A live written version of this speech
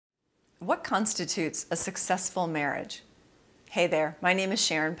What constitutes a successful marriage? Hey there, my name is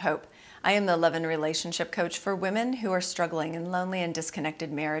Sharon Pope. I am the love and relationship coach for women who are struggling in lonely and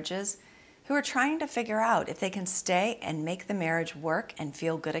disconnected marriages, who are trying to figure out if they can stay and make the marriage work and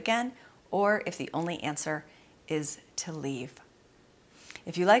feel good again, or if the only answer is to leave.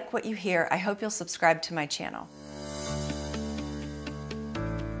 If you like what you hear, I hope you'll subscribe to my channel.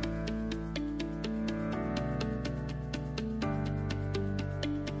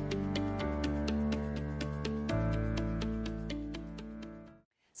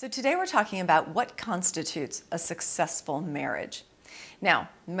 So today we're talking about what constitutes a successful marriage. Now,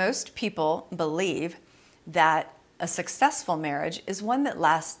 most people believe that a successful marriage is one that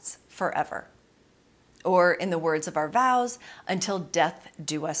lasts forever, or in the words of our vows, until death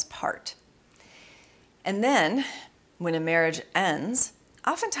do us part. And then, when a marriage ends,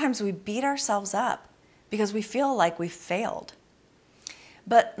 oftentimes we beat ourselves up because we feel like we failed.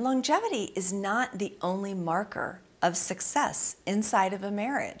 But longevity is not the only marker of success inside of a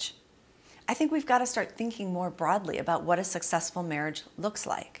marriage. I think we've got to start thinking more broadly about what a successful marriage looks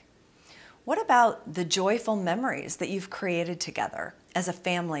like. What about the joyful memories that you've created together as a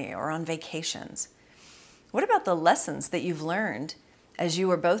family or on vacations? What about the lessons that you've learned as you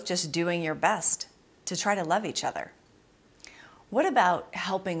were both just doing your best to try to love each other? What about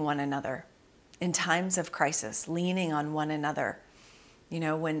helping one another in times of crisis, leaning on one another? You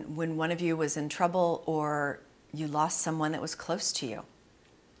know, when one of you was in trouble or you lost someone that was close to you.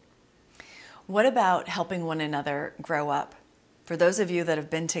 What about helping one another grow up? For those of you that have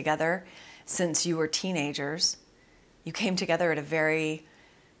been together since you were teenagers, you came together at a very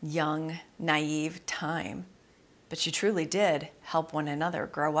young, naive time, but you truly did help one another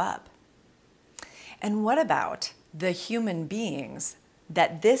grow up. And what about the human beings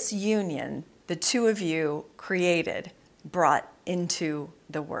that this union, the two of you created, brought into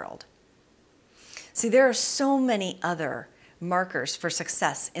the world? See, there are so many other markers for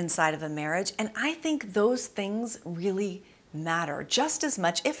success inside of a marriage, and I think those things really matter just as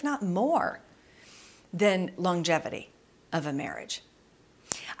much, if not more, than longevity of a marriage.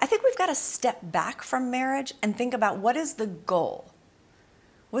 I think we've got to step back from marriage and think about what is the goal?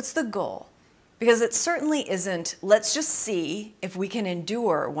 What's the goal? Because it certainly isn't, let's just see if we can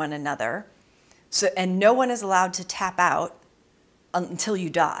endure one another, and no one is allowed to tap out until you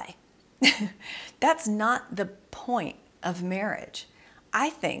die. That's not the point of marriage. I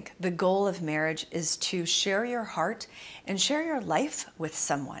think the goal of marriage is to share your heart and share your life with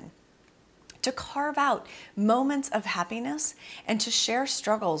someone, to carve out moments of happiness and to share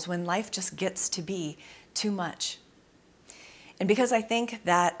struggles when life just gets to be too much. And because I think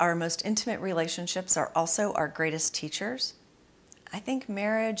that our most intimate relationships are also our greatest teachers, I think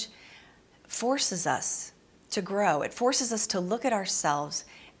marriage forces us to grow. It forces us to look at ourselves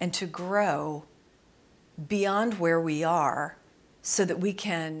and to grow beyond where we are so that we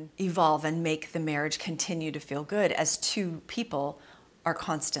can evolve and make the marriage continue to feel good as two people are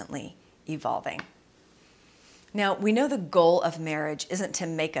constantly evolving. Now, we know the goal of marriage isn't to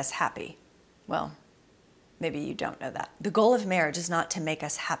make us happy. Well, maybe you don't know that. The goal of marriage is not to make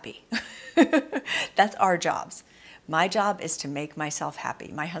us happy. That's our jobs. My job is to make myself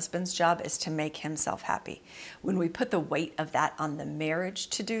happy. My husband's job is to make himself happy. When we put the weight of that on the marriage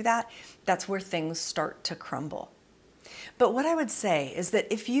to do that, that's where things start to crumble. But what I would say is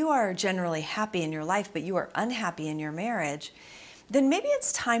that if you are generally happy in your life, but you are unhappy in your marriage, then maybe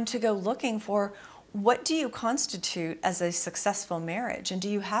it's time to go looking for what do you constitute as a successful marriage? And do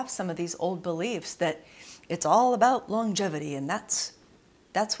you have some of these old beliefs that it's all about longevity and that's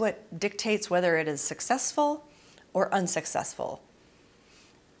what dictates whether it is successful or unsuccessful?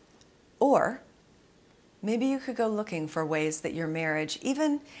 Or maybe you could go looking for ways that your marriage,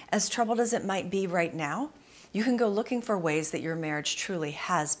 even as troubled as it might be right now, you can go looking for ways that your marriage truly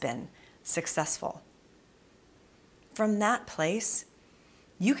has been successful. From that place,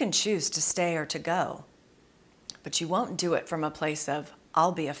 you can choose to stay or to go, but you won't do it from a place of,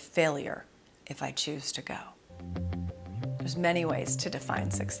 I'll be a failure if I choose to go. There's many ways to define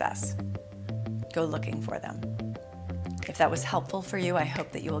success. Go looking for them. If that was helpful for you, I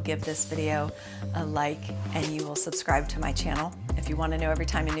hope that you will give this video a like and you will subscribe to my channel. If you want to know every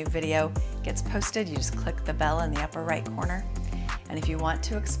time a new video gets posted, you just click the bell in the upper right corner. And if you want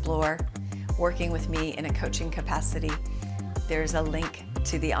to explore working with me in a coaching capacity, there's a link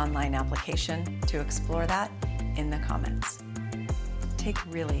to the online application to explore that in the comments. Take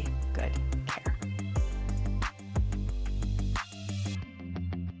really good